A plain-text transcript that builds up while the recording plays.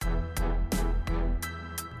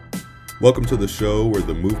Welcome to the show where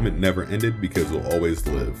the movement never ended because it will always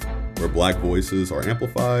live, where Black voices are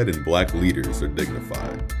amplified and Black leaders are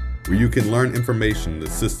dignified, where you can learn information the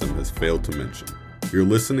system has failed to mention. You're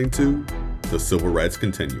listening to the Civil Rights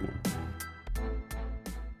Continuum.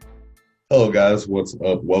 Hello guys, what's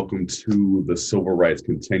up? Welcome to the Civil Rights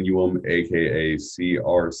Continuum, aka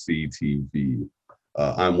CRCTV.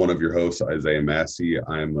 I'm one of your hosts, Isaiah Massey.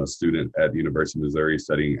 I'm a student at the University of Missouri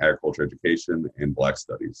studying agriculture education and Black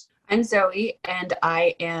studies. I'm Zoe, and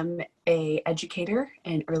I am an educator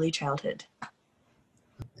in early childhood.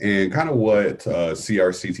 And kind of what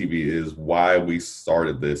CRCTV is, why we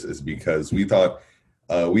started this, is because we thought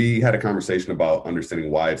we had a conversation about understanding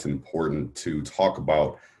why it's important to talk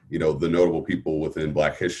about, the notable people within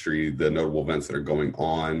Black history, the notable events that are going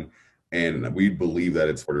on. And we believe that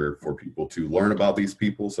it's for people to learn about these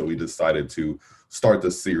people. So we decided to start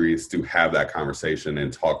this series to have that conversation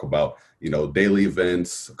and talk about, daily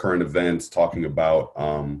events, current events, talking about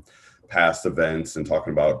past events and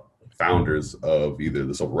talking about founders of either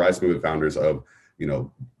the civil rights movement, founders of,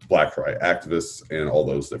 Black rights activists and all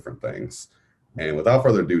those different things. And without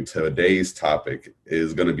further ado, today's topic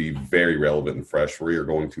is going to be very relevant and fresh. We are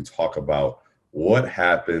going to talk about what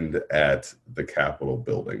happened at the Capitol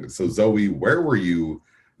building. So Zoe, where were you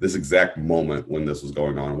this exact moment when this was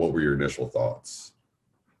going on? What were your initial thoughts?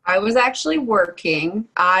 I was actually working.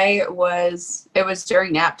 It was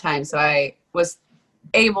during nap time, so I was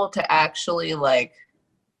able to actually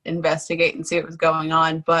investigate and see what was going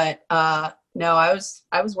on. But no, I was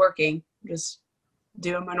working, just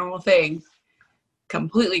doing my normal thing.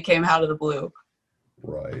 Completely came out of the blue.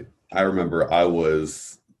 Right. I remember I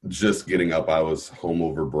was just getting up. I was home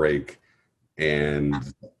over break and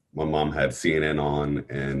my mom had CNN on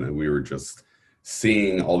and we were just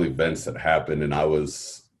seeing all the events that happened. And I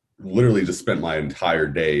was literally just spent my entire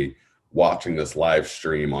day watching this live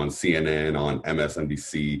stream on CNN, on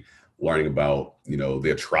MSNBC, learning about,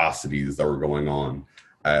 the atrocities that were going on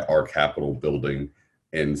at our Capitol building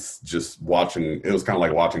and just watching. It was kind of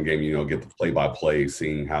like watching a game, get the play by play,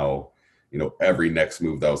 seeing how, every next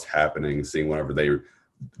move that was happening, seeing whenever they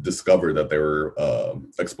discovered that there were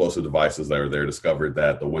explosive devices that were there, discovered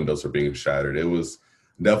that the windows are being shattered. It was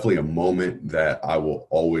definitely a moment that I will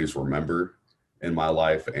always remember in my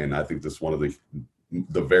life. And I think this is one of one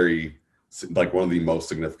of the most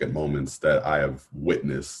significant moments that I have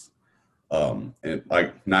witnessed, and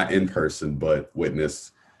not in person, but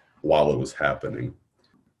witnessed while it was happening.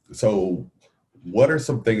 So what are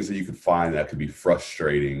some things that you could find that could be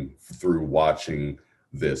frustrating through watching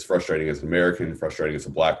this? Frustrating as an American, frustrating as a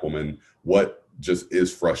Black woman. What just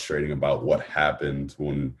is frustrating about what happened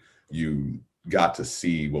when you got to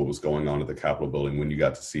see what was going on at the Capitol building, when you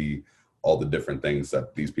got to see all the different things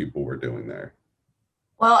that these people were doing there?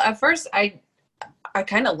 Well, at first I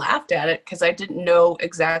kind of laughed at it because I didn't know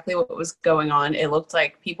exactly what was going on. It looked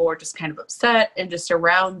like people were just kind of upset and just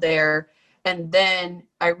around there. And then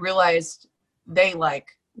I realized they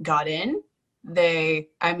got in. There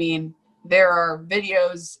are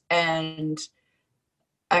videos and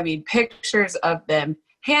pictures of them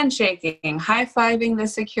handshaking, high-fiving the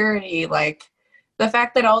security. The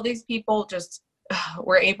fact that all these people just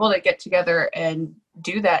were able to get together and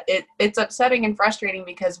do that, it's upsetting and frustrating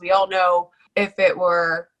because we all know if it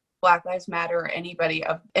were Black Lives Matter or any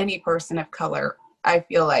person of color, I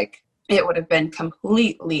feel like it would have been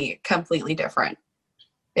completely different.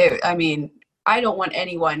 I don't want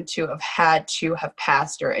anyone to have had to have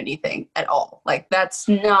passed or anything at all. That's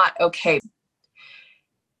not okay.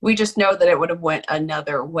 We just know that it would have went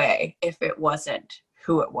another way if it wasn't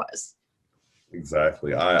who it was.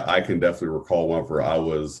 Exactly. I can definitely recall whenever I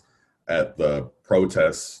was at the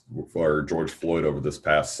protests for George Floyd over this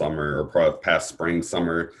past summer or past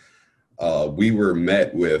summer. We were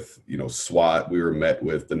met with, SWAT. We were met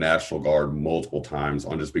with the National Guard multiple times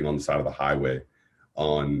on just being on the side of the highway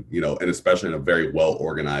and especially in a very well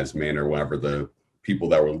organized manner. Whenever the people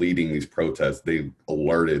that were leading these protests, they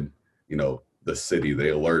alerted, the city, they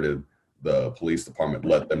alerted the police department,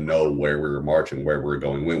 let them know where we were marching, where we were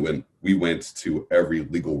going. When we went to every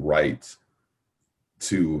legal right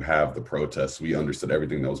to have the protests, we understood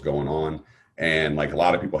everything that was going on. And a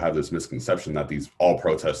lot of people have this misconception that all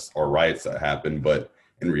protests are riots that happen. But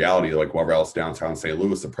in reality, wherever else downtown St.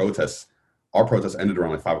 Louis, our protest ended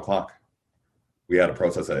around 5:00. We had a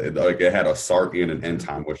protest that it had a start and an end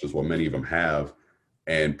time, which is what many of them have.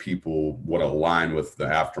 And people would align with the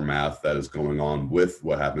aftermath that is going on with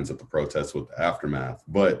what happens at the protests with the aftermath.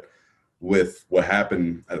 But with what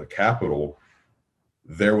happened at the Capitol,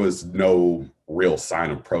 there was no real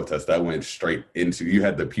sign of protest. That went straight into, you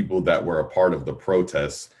had the people that were a part of the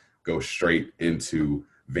protests go straight into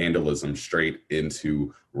vandalism, straight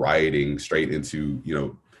into rioting, straight into,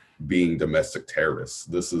 being domestic terrorists.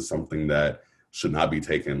 This is something that should not be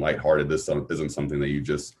taken lighthearted. This isn't something that you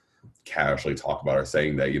just casually talk about, or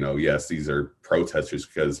saying that, yes, these are protesters,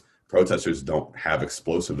 because protesters don't have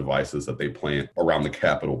explosive devices that they plant around the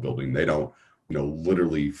Capitol building. They don't,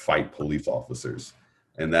 literally fight police officers.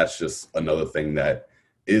 And that's just another thing that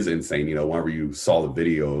is insane. Whenever you saw the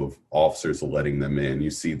video of officers letting them in,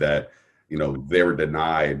 you see that, they were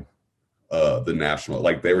denied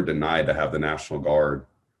they were denied to have the National Guard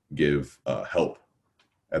give help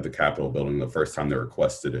at the Capitol building the first time they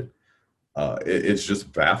requested it. It's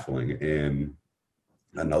just baffling. And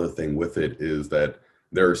another thing with it is that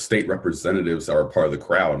there are state representatives that are part of the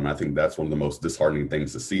crowd. And I think that's one of the most disheartening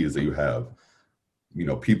things to see, is that you have,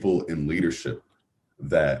 people in leadership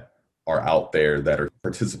that are out there that are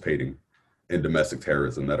participating in domestic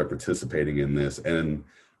terrorism, that are participating in this. And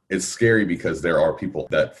it's scary, because there are people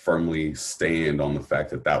that firmly stand on the fact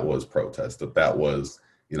that that was protest, that was,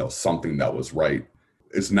 something that was right.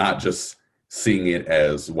 It's not just seeing it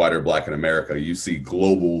as white or black in America. You see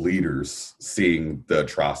global leaders seeing the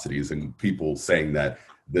atrocities and people saying that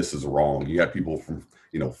this is wrong. You have people from,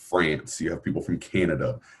 France, you have people from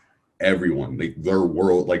Canada, everyone,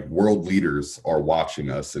 world leaders are watching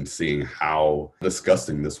us and seeing how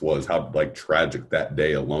disgusting this was, how tragic that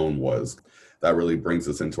day alone was. That really brings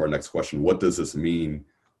us into our next question. What does this mean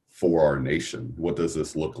for our nation? What does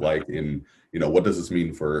this look like in, what does this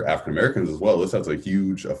mean for African Americans as well? This has a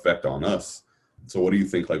huge effect on us. So what do you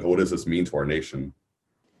think, what does this mean to our nation?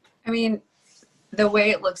 I mean, the way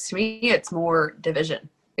it looks to me, it's more division.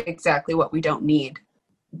 Exactly what we don't need.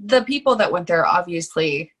 The people that went there,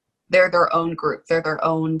 obviously, they're their own group. They're their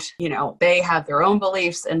own, they have their own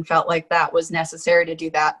beliefs and felt like that was necessary to do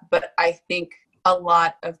that. But I think a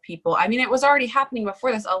lot of people, it was already happening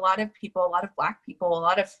before this. A lot of people, a lot of Black people, a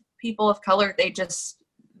lot of people of color,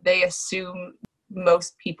 they assume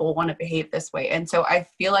most people want to behave this way. And so I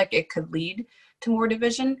feel like it could lead to more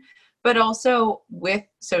division. But also with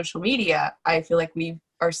social media, I feel like we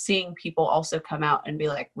are seeing people also come out and be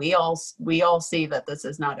like, we all see that this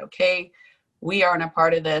is not okay. We aren't a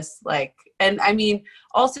part of this.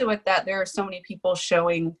 Also with that, there are so many people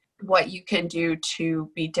showing what you can do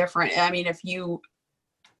to be different.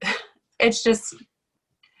 It's just,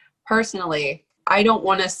 personally, I don't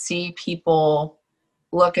want to see people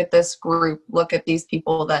look at this group, look at these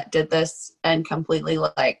people that did this and completely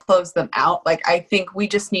close them out. I think we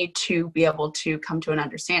just need to be able to come to an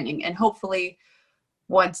understanding, and hopefully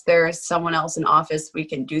once there is someone else in office, we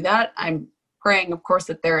can do that. I'm praying, of course,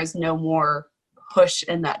 that there is no more push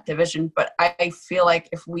in that division, but I feel like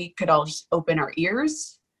if we could all just open our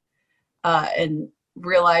ears and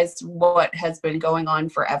realize what has been going on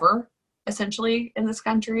forever, essentially, in this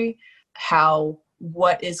country, how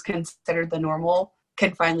what is considered the normal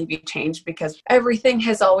can finally be changed, because everything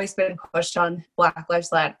has always been pushed on Black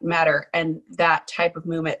Lives Matter, and that type of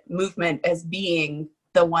movement as being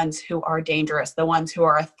the ones who are dangerous, the ones who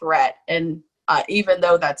are a threat. And even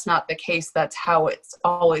though that's not the case, that's how it's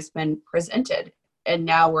always been presented. And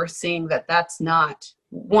now we're seeing that that's not,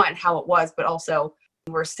 one, how it was, but also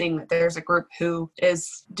we're seeing that there's a group who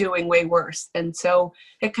is doing way worse. And so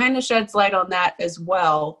it kind of sheds light on that as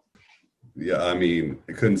well. Yeah, I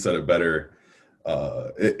couldn't said it better.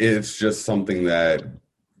 It's just something that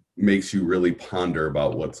makes you really ponder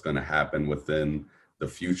about what's going to happen within the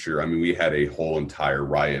future. We had a whole entire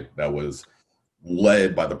riot that was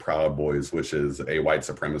led by the Proud Boys, which is a white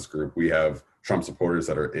supremacist group. We have Trump supporters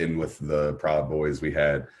that are in with the Proud Boys. We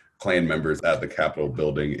had Klan members at the Capitol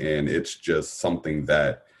building, and it's just something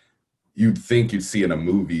that you'd think you'd see in a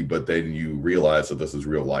movie, but then you realize that this is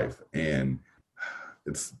real life. And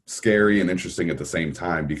it's scary and interesting at the same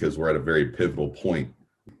time, because we're at a very pivotal point.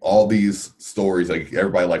 All these stories,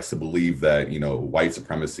 everybody likes to believe that, white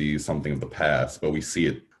supremacy is something of the past, but we see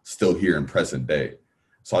it still here in present day.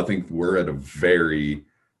 So I think we're at a very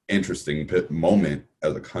interesting moment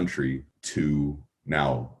as a country to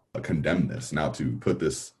now condemn this, now to put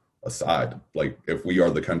this aside. If we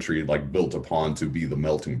are the country built upon to be the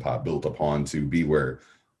melting pot, built upon to be where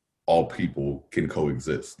all people can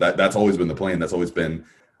coexist. That's always been the plan. That's always been,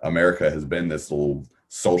 America has been this little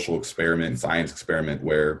social experiment, science experiment,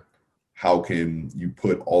 where how can you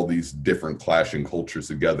put all these different clashing cultures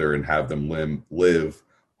together and have them live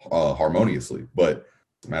harmoniously. But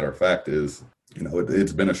the matter of fact is,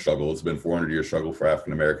 it's been a struggle. It's been 400-year struggle for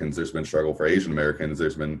African Americans. There's been struggle for Asian Americans.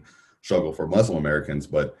 There's been struggle for Muslim Americans.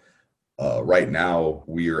 But right now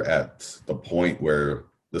we are at the point where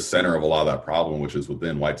the center of a lot of that problem, which is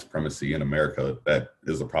within white supremacy in America, that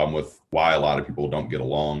is the problem with why a lot of people don't get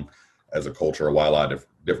along. as a culture, or why a lot of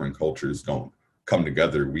different cultures don't come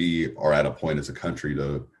together. We are at a point as a country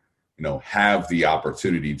to, have the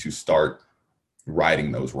opportunity to start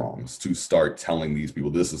righting those wrongs, to start telling these people,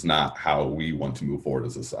 this is not how we want to move forward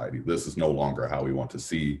as a society. This is no longer how we want to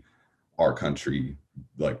see our country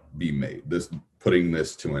be made. Putting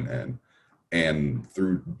this to an end. And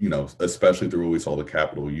through, especially through what we saw the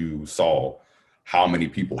Capitol, you saw how many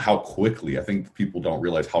people, how quickly, I think people don't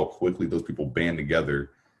realize how quickly those people band together.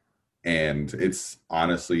 And it's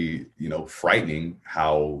honestly, frightening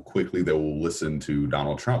how quickly they will listen to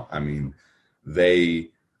Donald Trump. I mean, they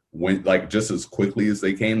went just as quickly as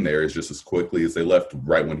they came there is just as quickly as they left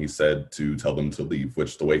right when he said to tell them to leave,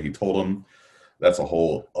 which the way he told them, that's a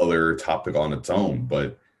whole other topic on its own.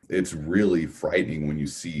 But it's really frightening when you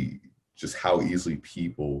see just how easily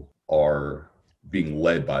people are being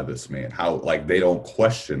led by this man, how they don't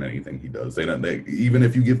question anything he does. Even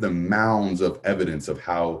if you give them mounds of evidence of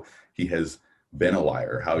how he has been a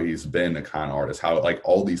liar, how he's been a con artist, how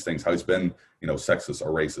all these things, how he's been, sexist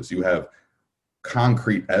or racist, you have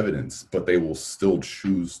concrete evidence, but they will still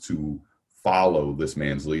choose to follow this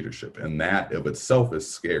man's leadership. And that of itself is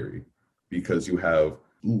scary, because you have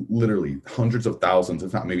literally hundreds of thousands,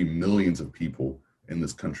 if not maybe millions of people in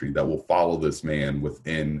this country that will follow this man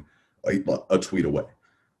within a tweet away.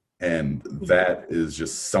 And that is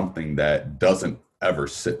just something that doesn't ever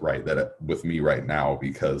sit right with me right now,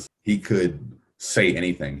 because he could say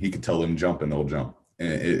anything. He could tell them jump and they'll jump.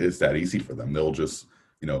 And it's that easy for them. They'll just,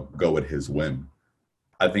 go at his whim.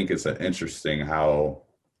 I think it's interesting how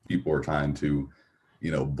people are trying to,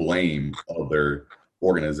 blame other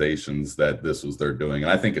organizations that this was their doing.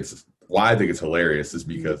 And I think it's hilarious is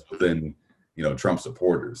because within, Trump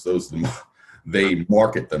supporters, they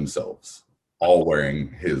market themselves all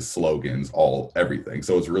wearing his slogans, everything.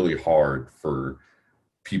 So it's really hard for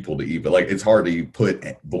people to even it's hard to put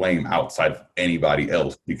blame outside of anybody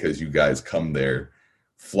else, because you guys come there,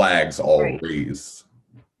 flags all raised,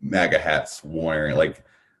 MAGA hats wearing,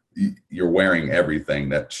 you're wearing everything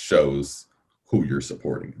that shows who you're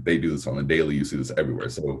supporting. They do this on the daily. You see this everywhere.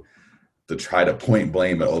 So to try to point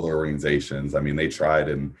blame at other organizations, I mean, they tried,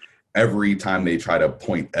 and every time they try to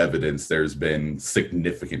point evidence, there's been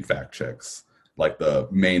significant fact checks. The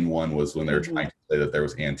main one was when they were trying to say that there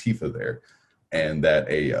was Antifa there, and that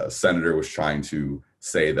a senator was trying to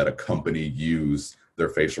say that a company used their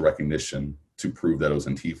facial recognition to prove that it was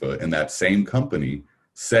Antifa. And that same company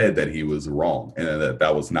said that he was wrong and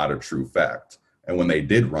that was not a true fact. And when they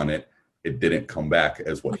did run it, it didn't come back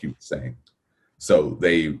as what he was saying. So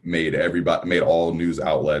they made all news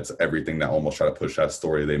outlets, everything that almost tried to push that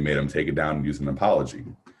story, they made them take it down and use an apology.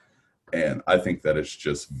 And I think that it's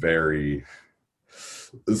just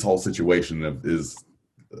this whole situation is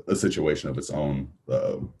a situation of its own,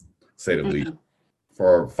 say the least. For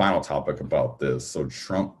our final topic about this, so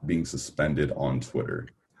Trump being suspended on Twitter.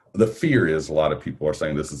 The fear is a lot of people are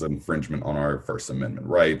saying this is an infringement on our First Amendment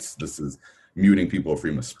rights. This is muting people of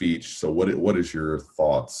freedom of speech. So what is your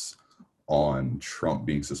thoughts on Trump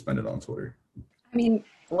being suspended on Twitter? I mean,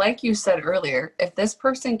 like you said earlier, if this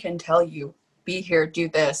person can tell you, be here, do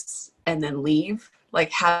this, and then leave,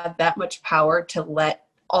 have that much power to let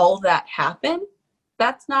all that happen,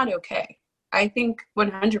 that's not okay. I think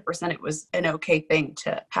 100% it was an okay thing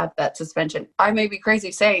to have that suspension. I may be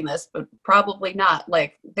crazy saying this, but probably not.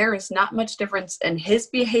 There is not much difference in his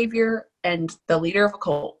behavior and the leader of a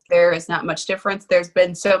cult. There is not much difference. There's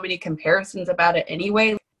been so many comparisons about it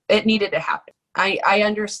anyway. It needed to happen. I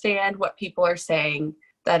understand what people are saying,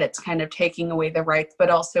 that it's kind of taking away the rights, but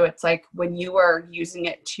also it's when you are using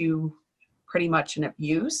it to pretty much an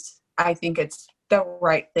abuse, I think it's the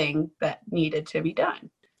right thing that needed to be done.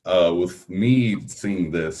 With me seeing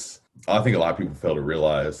this, I think a lot of people fail to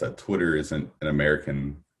realize that Twitter isn't an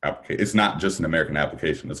American application. It's not just an American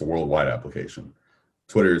application. It's a worldwide application.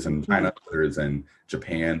 Twitter is in China. Twitter is in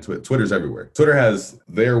Japan. Twitter's everywhere.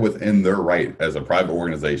 They're within their right as a private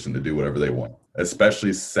organization to do whatever they want,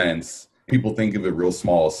 especially since people think of it real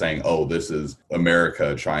small as saying, oh, this is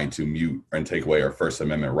America trying to mute and take away our First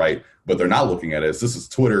Amendment right. But they're not looking at it as this is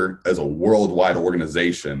Twitter as a worldwide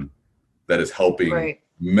organization that is helping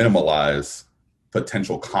minimize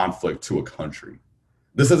potential conflict to a country.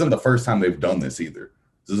 This isn't the first time they've done this either.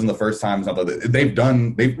 This isn't the first time.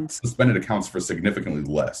 They've suspended accounts for significantly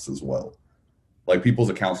less as well.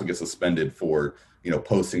 People's accounts will get suspended for,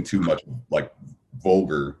 posting too much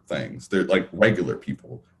vulgar things. They're regular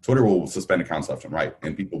people. Twitter will suspend accounts left and right.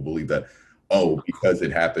 And people believe that, because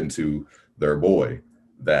it happened to their boy,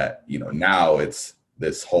 that, now it's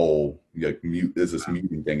this whole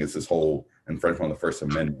muting thing. It's this whole infringement on the First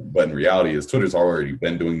Amendment. But in reality, Twitter's already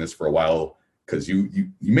been doing this for a while. because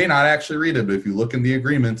you may not actually read it, but if you look in the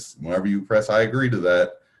agreements, whenever you press I agree to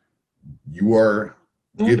that, you are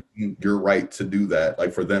giving your right to do that,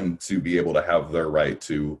 like for them to be able to have their right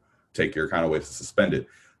to take your account away, to suspend it.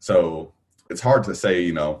 So it's hard to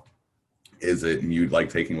say, is it you like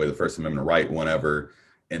taking away the First Amendment right whenever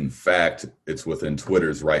in fact it's within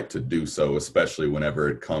Twitter's right to do so, especially whenever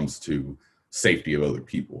it comes to safety of other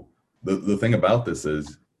people. The thing about this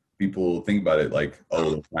is people think about it like,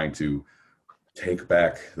 oh, they're trying to take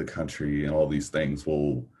back the country and all these things.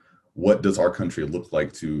 Well, what does our country look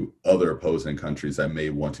like to other opposing countries that may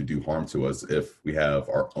want to do harm to us if we have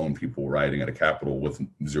our own people rioting at a Capitol with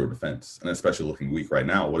zero defense, and especially looking weak right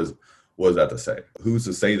now? What is that to say? Who's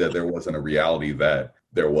to say that there wasn't a reality that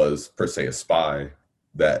there was per se a spy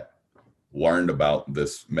that learned about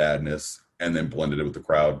this madness and then blended it with the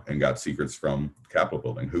crowd and got secrets from the Capitol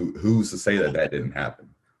building? Who's to say that didn't happen?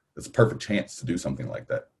 It's a perfect chance to do something like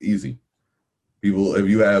that. Easy. People, if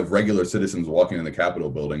you have regular citizens walking in the Capitol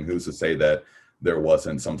building, who's to say that there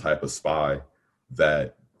wasn't some type of spy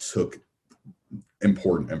that took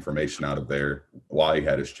important information out of there while he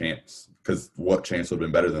had his chance? Because what chance would have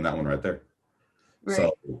been better than that one right there? Right.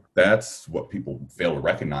 So that's what people fail to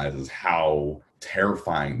recognize, is how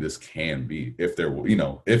terrifying this can be. If there,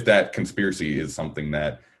 if that conspiracy is something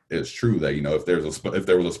that is true, that, if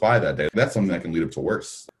there was a spy that day, that's something that can lead up to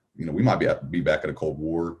worse. We might be back at a Cold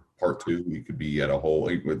War Part 2. We could be at a whole,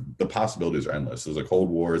 the possibilities are endless. There's a Cold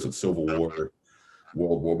War, is it Civil War,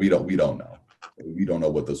 World War? We don't know. We don't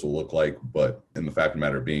know what this will look like. But in the fact of the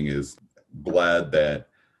matter being is, glad that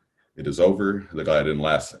it is over. The glad it didn't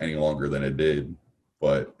last any longer than it did.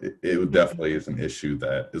 But it definitely is an issue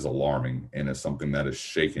that is alarming, and is something that has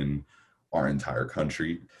shaken our entire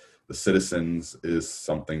country. The citizens is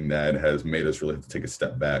something that has made us really have to take a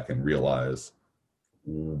step back and realize,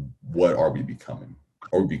 what are we becoming?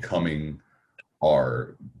 Are we becoming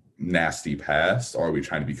our nasty past? Or are we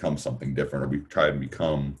trying to become something different? Are we trying to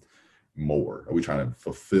become more? Are we trying to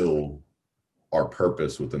fulfill our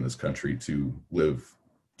purpose within this country to live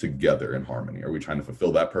together in harmony? Are we trying to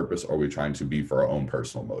fulfill that purpose? Or are we trying to be for our own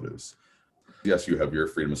personal motives? Yes, you have your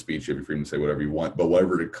freedom of speech, you have your freedom to say whatever you want, but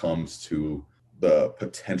whenever it comes to the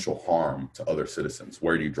potential harm to other citizens,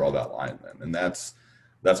 where do you draw that line then? And that's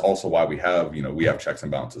also why we have, we have checks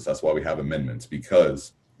and balances. That's why we have amendments,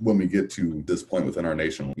 because when we get to this point within our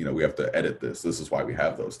nation, we have to edit this. This is why we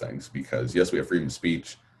have those things, because yes, we have freedom of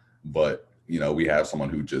speech, but we have someone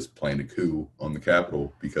who just planned a coup on the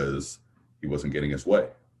Capitol because he wasn't getting his way.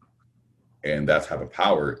 And that type of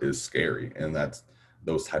power is scary. And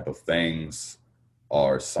those type of things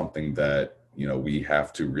are something that, we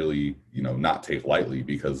have to really, not take lightly,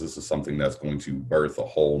 because this is something that's going to birth a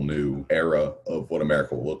whole new era of what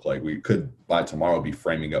America will look like. We could by tomorrow be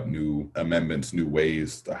framing up new amendments, new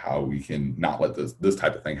ways to how we can not let this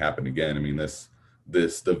type of thing happen again. I mean,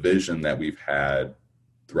 this division that we've had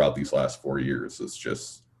throughout these last 4 years is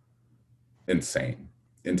just insane.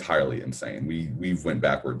 Entirely insane. We've went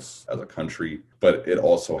backwards as a country, but it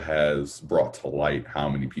also has brought to light how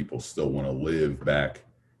many people still want to live back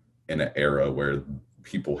in an era where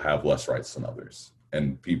people have less rights than others,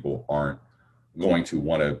 and people aren't going to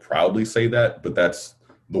want to proudly say that, but that's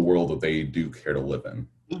the world that they do care to live in.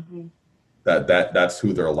 Mm-hmm. That's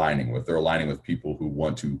who they're aligning with. They're aligning with people who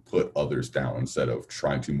want to put others down instead of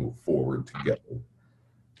trying to move forward together.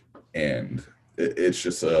 And it's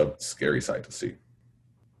just a scary sight to see.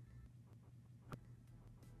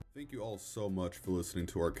 Thank you all so much for listening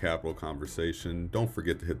to our Capitol conversation. Don't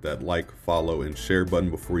forget to hit that like, follow, and share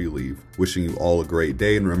button before you leave. Wishing you all a great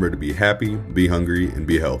day, and remember to be happy, be hungry, and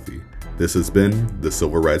be healthy. This has been the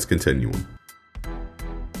Civil Rights Continuum.